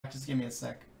back. Just give me a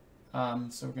sec.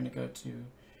 So we're gonna go to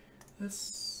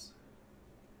this.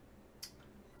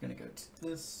 We're gonna go to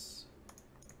this.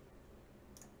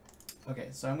 Okay,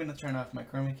 so I'm gonna turn off my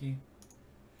chroma key.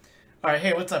 All right,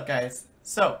 hey, what's up, guys?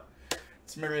 So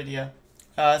it's Meridia.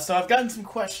 So I've gotten some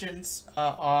questions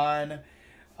on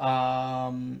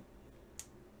how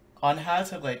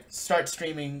to like start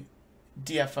streaming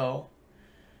DFO.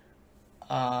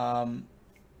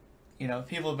 You know,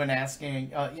 people have been asking,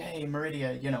 yeah, hey,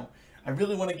 Meridia, you know, I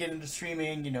really want to get into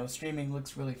streaming. You know, streaming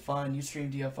looks really fun. You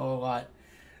stream DFO a lot.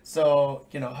 So,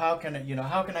 you know, how can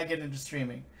I get into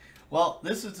streaming? Well,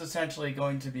 this is essentially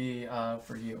going to be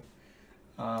for you.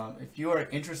 If you are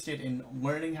interested in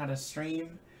learning how to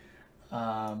stream,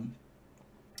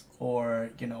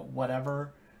 or, you know,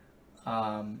 whatever,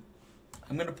 I'm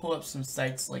going to pull up some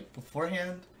sites like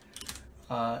beforehand,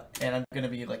 and I'm going to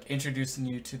be like introducing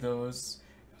you to those,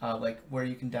 like where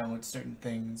you can download certain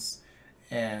things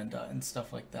and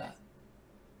stuff like that.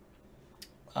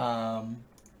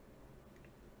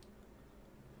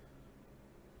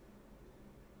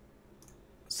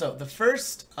 So the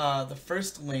first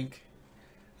link,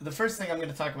 the first thing I'm going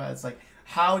to talk about is like,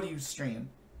 how do you stream?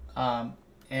 And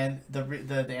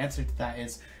the answer to that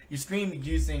is you stream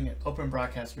using open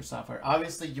broadcaster software.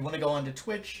 Obviously, you want to go onto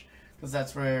Twitch because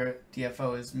that's where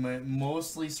DFO is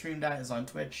mostly streamed at, is on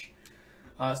Twitch.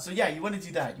 So yeah, you want to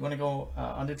do that. You want to go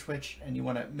onto Twitch and you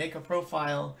want to make a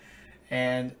profile,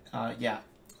 and yeah.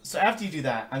 So after you do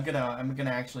that, I'm gonna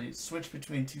actually switch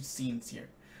between two scenes here.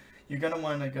 You're gonna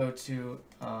want to go to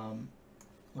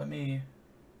let me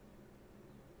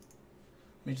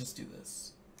just do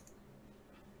this.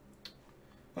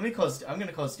 I'm gonna close DFO. I'm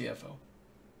gonna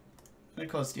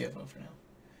close DFO for now.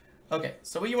 Okay,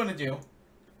 so what you want to do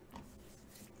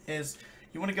is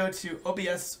you want to go to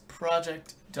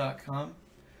obsproject.com.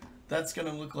 That's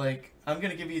gonna look like, I'm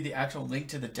gonna give you the actual link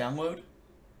to the download.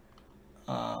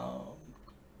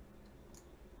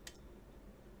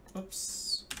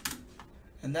 Oops.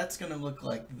 And that's gonna look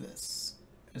like this,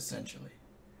 essentially.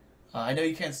 I know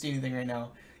you can't see anything right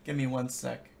now. Give me 1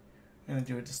 sec. I'm gonna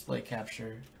do a display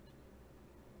capture.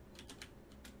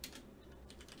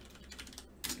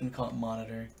 I'm gonna call it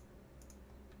monitor.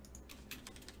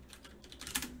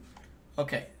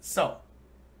 Okay, so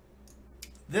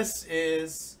this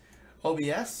is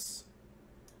OBS,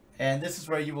 and this is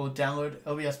where you will download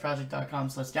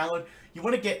obsproject.com/download. You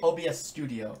want to get OBS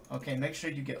Studio, okay? Make sure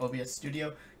you get OBS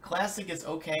Studio. Classic is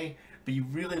okay, but you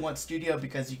really want Studio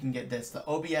because you can get this, the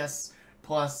OBS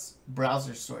plus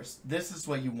browser source. This is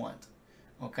what you want,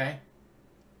 okay?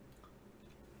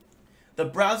 The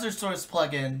browser source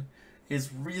plugin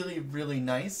is really, really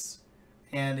nice,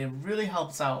 and it really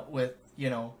helps out with, you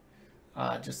know,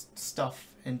 just stuff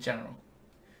in general.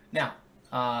 Now,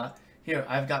 here,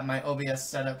 I've got my OBS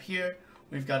set up here.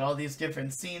 We've got all these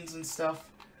different scenes and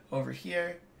stuff over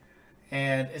here.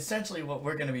 And essentially what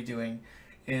we're going to be doing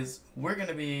is we're going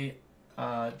to be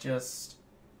just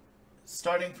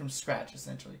starting from scratch,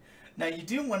 essentially. Now, you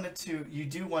do want to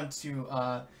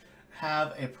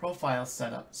have a profile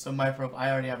set up. So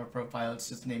I already have a profile. It's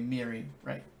just named Miri,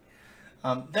 right?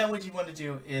 Then what you want to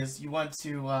do is you want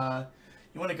to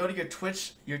go to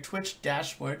your Twitch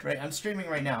dashboard, right? I'm streaming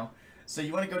right now. So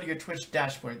you want to go to your Twitch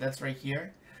dashboard. That's right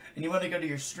here. And you want to go to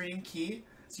your stream key.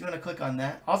 So you want to click on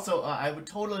that. Also, I would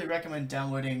totally recommend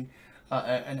downloading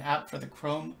an app for the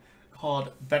Chrome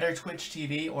called Better Twitch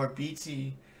TV, or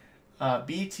BTTV,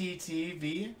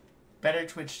 Better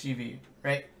Twitch TV,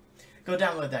 right? Go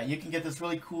download that. You can get this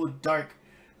really cool dark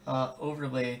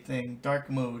overlay thing, dark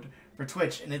mode for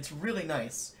Twitch, and it's really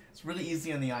nice. It's really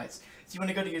easy on the eyes. So you want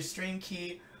to go to your stream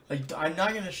key. I'm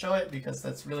not going to show it because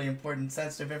that's really important,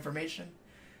 sensitive information.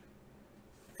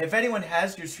 If anyone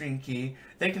has your stream key,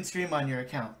 they can stream on your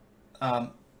account.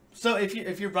 So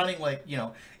if you're running, like, you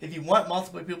know, if you want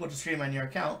multiple people to stream on your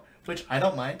account, which I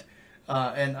don't mind,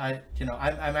 and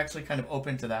I'm actually kind of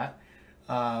open to that.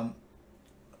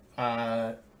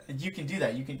 You can do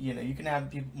that. You can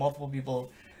have multiple people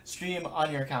stream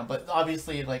on your account, but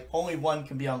obviously, like, only one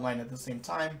can be online at the same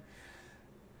time.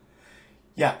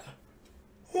 Yeah.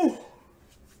 Whew.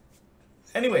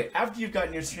 Anyway, after you've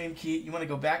gotten your stream key, you want to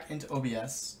go back into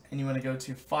OBS, and you want to go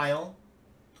to File,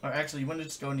 or actually, you want to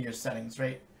just go into your settings,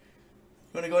 right?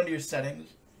 You want to go into your settings.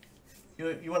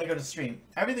 You want to go to Stream.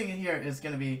 Everything in here is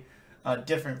going to be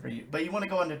different for you, but you want to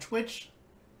go into Twitch,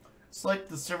 select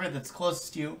the server that's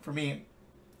closest to you. For me,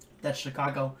 that's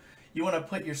Chicago. You want to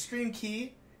put your stream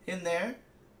key in there,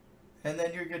 and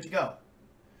then you're good to go.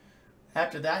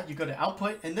 After that, you go to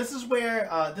Output, and this is where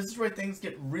things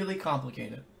get really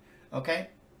complicated. Okay,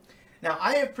 now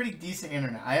I have pretty decent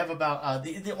internet. I have about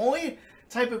the only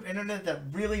type of internet that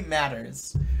really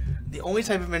matters, the only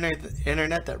type of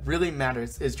internet that really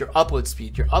matters is your upload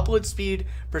speed. Your upload speed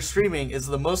for streaming is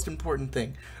the most important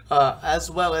thing,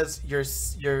 as well as your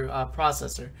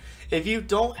processor. If you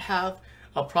don't have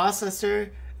a processor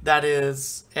that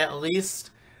is at least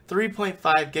 3.5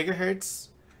 gigahertz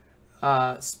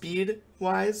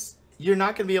speed-wise, you're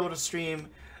not going to be able to stream.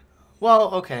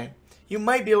 Well, okay, you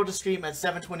might be able to stream at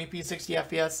 720p 60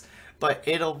 FPS, but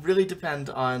it'll really depend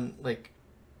on, like,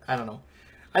 I don't know.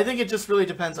 I think it just really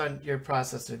depends on your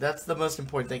processor. That's the most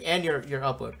important thing, and your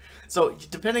upload. So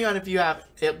depending on if you have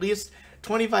at least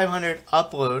 2500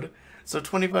 upload, so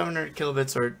 2500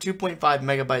 kilobits or 2.5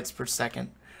 megabytes per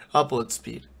second upload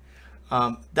speed.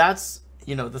 That's,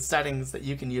 you know, the settings that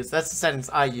you can use. That's the settings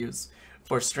I use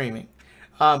for streaming.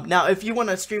 Now, if you want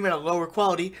to stream at a lower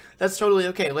quality, that's totally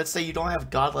okay. Let's say you don't have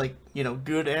godlike, you know,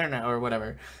 good internet or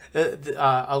whatever.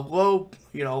 A low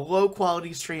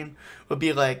quality stream would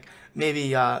be like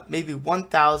maybe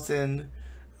 1000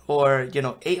 or, you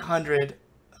know, 800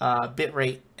 bit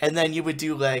rate, and then you would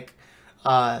do like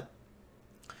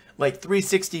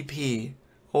 360p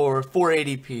or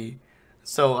 480p.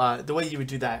 So the way you would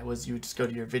do that was you would just go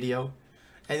to your video,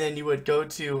 and then you would go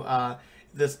to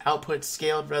this output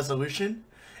scaled resolution,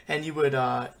 and you would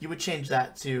change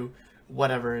that to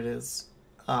whatever it is.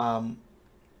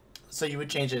 So you would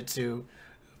change it to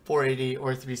 480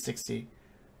 or 360,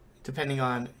 depending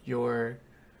on your,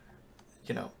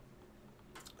 you know,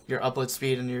 your upload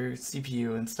speed and your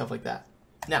CPU and stuff like that.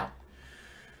 Now,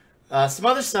 some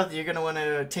other stuff that you're going to want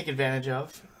to take advantage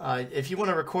of. If you want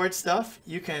to record stuff,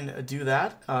 you can do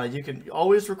that. You can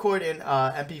always record in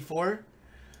MP4.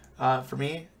 For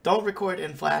me, don't record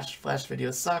in Flash. Flash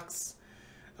video sucks.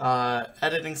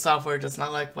 Editing software does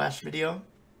not like Flash video.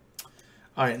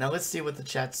 Alright, now let's see what the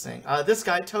chat's saying. This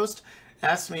guy, Toast,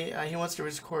 asked me, he wants to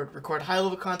record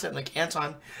high-level content like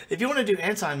Anton. If you want to do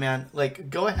Anton, man, like,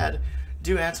 go ahead,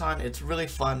 do Anton. It's really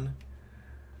fun.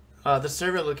 The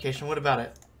server location, what about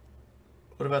it?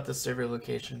 What about the server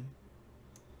location?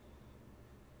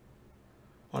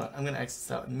 Hold on, I'm going to exit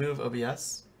this out and move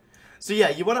OBS. So yeah,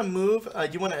 you want to move,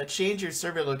 you want to change your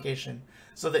server location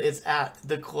so that it's at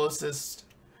the closest.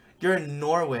 You're in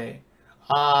Norway.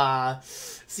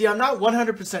 See, I'm not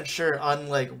 100% sure on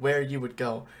like where you would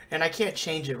go, and I can't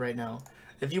change it right now.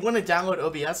 If you want to download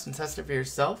OBS and test it for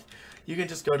yourself, you can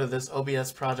just go to this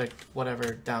OBS project,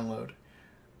 whatever, download.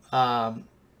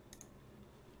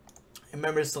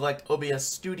 Remember to select OBS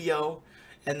Studio,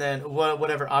 and then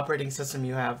whatever operating system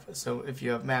you have. So if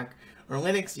you have Mac or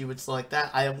Linux, you would select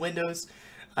that. I have Windows,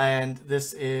 and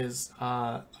this is,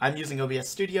 I'm using OBS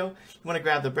Studio. You want to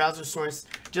grab the browser source.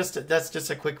 That's just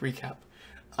a quick recap.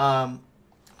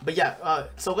 But yeah,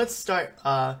 so let's start,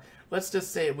 let's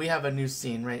just say we have a new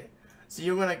scene, right? So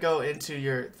you want to go into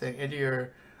your thing, into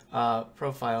your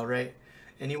profile, right?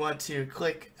 And you want to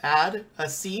click add a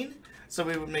scene. So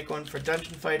we would make one for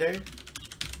Dungeon Fighter,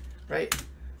 right?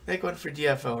 Make one for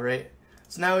DFO, right?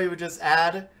 So now we would just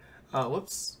add,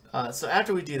 whoops. So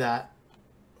after we do that,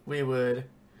 we would,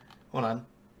 hold on.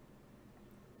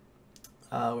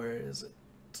 Where is it?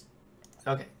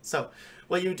 Okay, so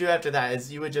what you would do after that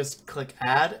is you would just click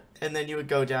add, and then you would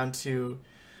go down to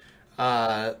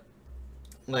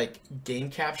like game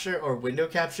capture or window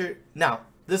capture. Now,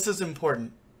 this is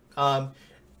important.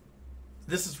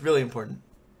 This is really important.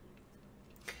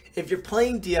 If you're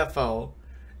playing DFO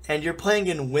and you're playing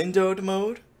in windowed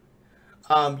mode,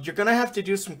 you're going to have to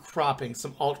do some cropping,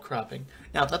 some alt cropping.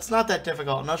 Now, that's not that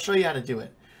difficult, and I'll show you how to do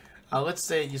it. Let's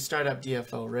say you start up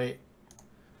DFO, right?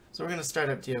 So we're going to start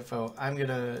up DFO. I'm going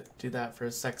to do that for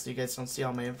a sec so you guys don't see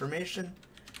all my information.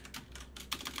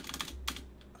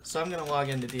 So I'm going to log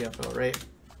into DFO, right?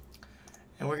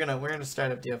 And we're gonna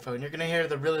start up DFO, and you're gonna hear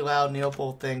the really loud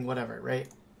Neopol thing, whatever, right?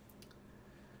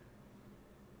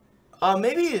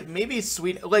 Maybe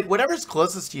sweet, like whatever's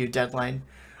closest to you, Deadline.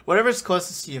 Whatever's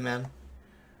closest to you, man.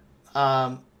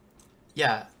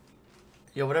 Yeah,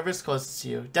 whatever's closest to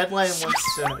you. Deadline's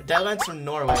from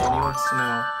Norway, and he wants to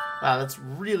know. Wow, that's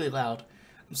really loud.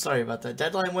 I'm sorry about that.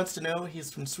 Deadline wants to know.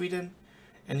 He's from Sweden,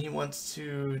 and he wants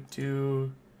to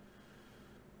do.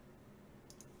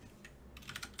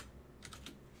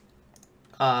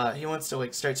 He wants to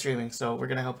like start streaming, so we're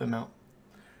gonna help him out.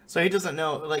 So he doesn't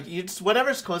know, like, you just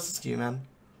whatever's closest to you, man.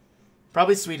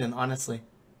 Probably Sweden, honestly.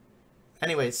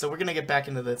 Anyway, so we're gonna get back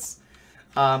into this.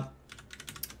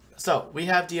 So we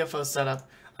have DFO set up.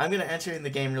 I'm gonna enter in the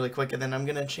game really quick, and then I'm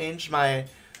gonna change my.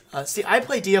 See, I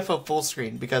play DFO full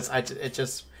screen because it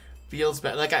just feels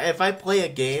better. Like if I play a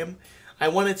game, I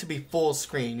want it to be full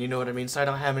screen. You know what I mean? So I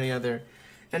don't have any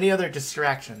other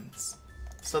distractions.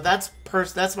 So that's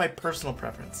my personal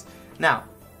preference. Now,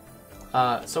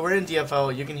 so we're in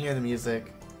DFO. You can hear the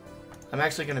music. I'm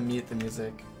actually gonna mute the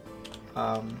music.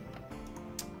 So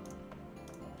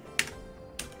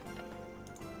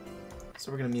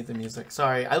we're gonna mute the music.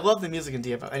 Sorry, I love the music in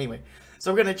DFO. Anyway,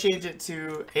 so we're gonna change it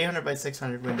to 800 by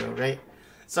 600 window, right?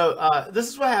 So this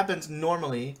is what happens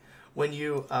normally when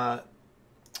you okay,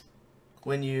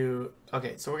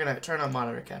 so we're gonna turn on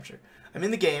monitor capture. I'm in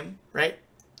the game, right?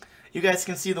 You guys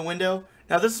can see the window.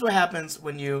 Now this is what happens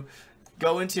when you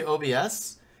go into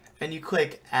OBS and you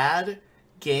click add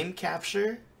game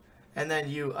capture, and then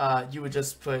you would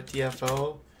just put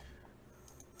DFO.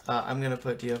 I'm gonna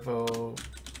put DFO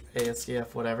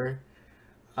ASDF whatever,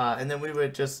 and then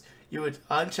you would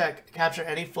uncheck capture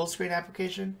any full screen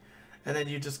application, and then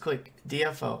you just click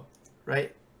DFO,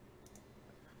 right?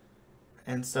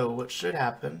 And so what should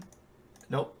happen,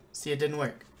 nope, see, it didn't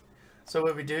work. So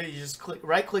what we do, you just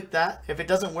right click that. If it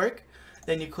doesn't work,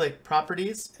 then you click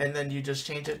properties, and then you just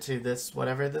change it to this,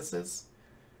 whatever this is.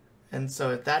 And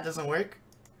so if that doesn't work,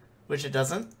 which it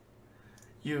doesn't,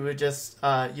 you would just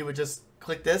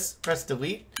click this, press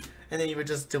delete, and then you would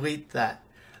just delete that.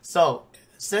 So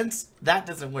since that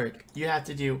doesn't work, you have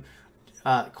to do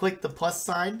click the plus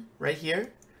sign right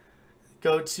here,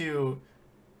 go to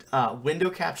window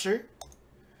capture.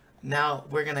 Now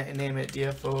we're gonna name it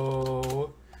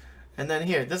DFO, and then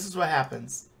here, this is what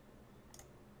happens.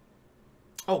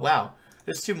 Oh wow,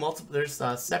 there's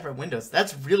separate windows.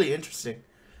 That's really interesting.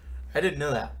 I didn't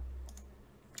know that.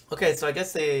 Okay, so I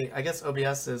guess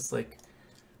OBS is like,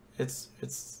 it's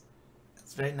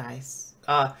very nice.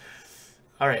 All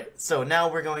right, so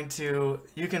now we're going to,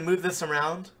 you can move this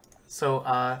around. So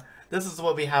this is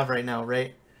what we have right now,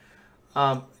 right?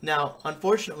 Now,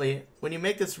 unfortunately, when you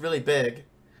make this really big,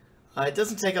 it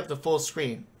doesn't take up the full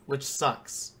screen, which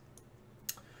sucks.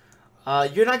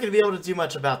 You're not going to be able to do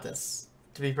much about this,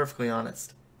 to be perfectly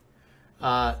honest,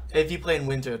 if you play in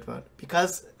windowed mode,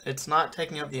 because it's not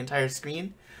taking up the entire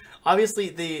screen. Obviously,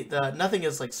 the nothing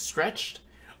is like stretched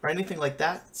or anything like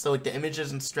that, so like the image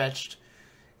isn't stretched,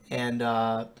 and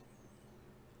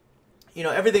you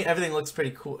know, everything looks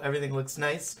pretty cool. Everything looks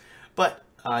nice, but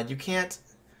you can't.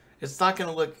 It's not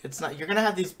gonna look. It's not. You're gonna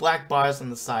have these black bars on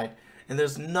the side, and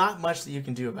there's not much that you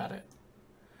can do about it.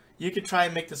 You could try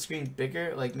and make the screen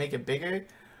bigger, like make it bigger,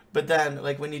 but then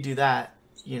like when you do that,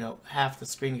 you know, half the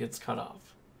screen gets cut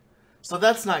off. So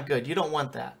that's not good. You don't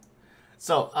want that.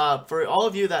 So for all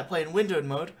of you that play in windowed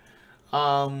mode,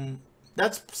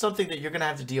 that's something that you're gonna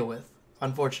have to deal with,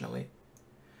 unfortunately.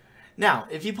 Now,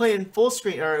 if you play in full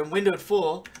screen or in windowed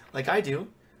full, like I do,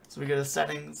 so we go to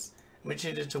settings, and we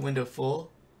change it to window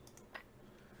full.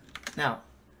 Now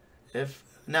I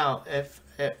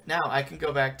can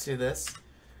go back to this,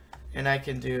 and I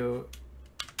can do,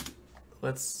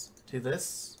 let's do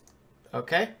this.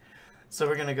 Okay, so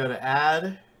we're gonna go to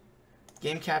add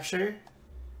game capture.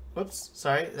 Whoops,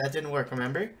 sorry, that didn't work,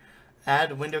 remember?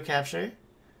 Add window capture,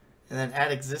 and then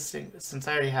add existing, since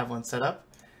I already have one set up,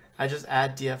 I just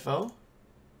add DFO.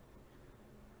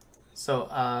 So,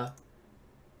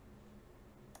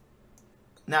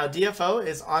 now DFO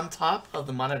is on top of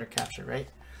the monitor capture, right?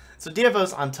 So DFO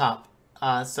is on top.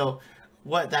 So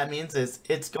what that means is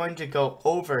it's going to go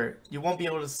over. You won't be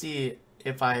able to see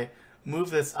if I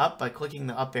move this up by clicking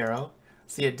the up arrow.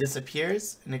 See, it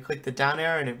disappears, and I click the down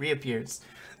arrow and it reappears.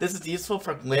 This is useful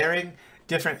for layering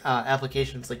different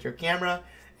applications like your camera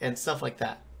and stuff like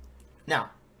that. Now,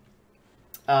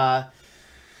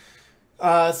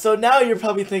 so now you're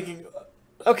probably thinking,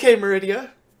 okay, Meridia,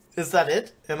 is that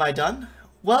it? Am I done?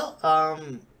 Well,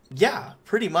 yeah,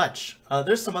 pretty much.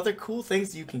 There's some other cool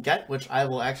things you can get, which I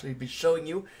will actually be showing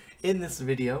you in this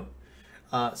video,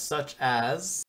 such as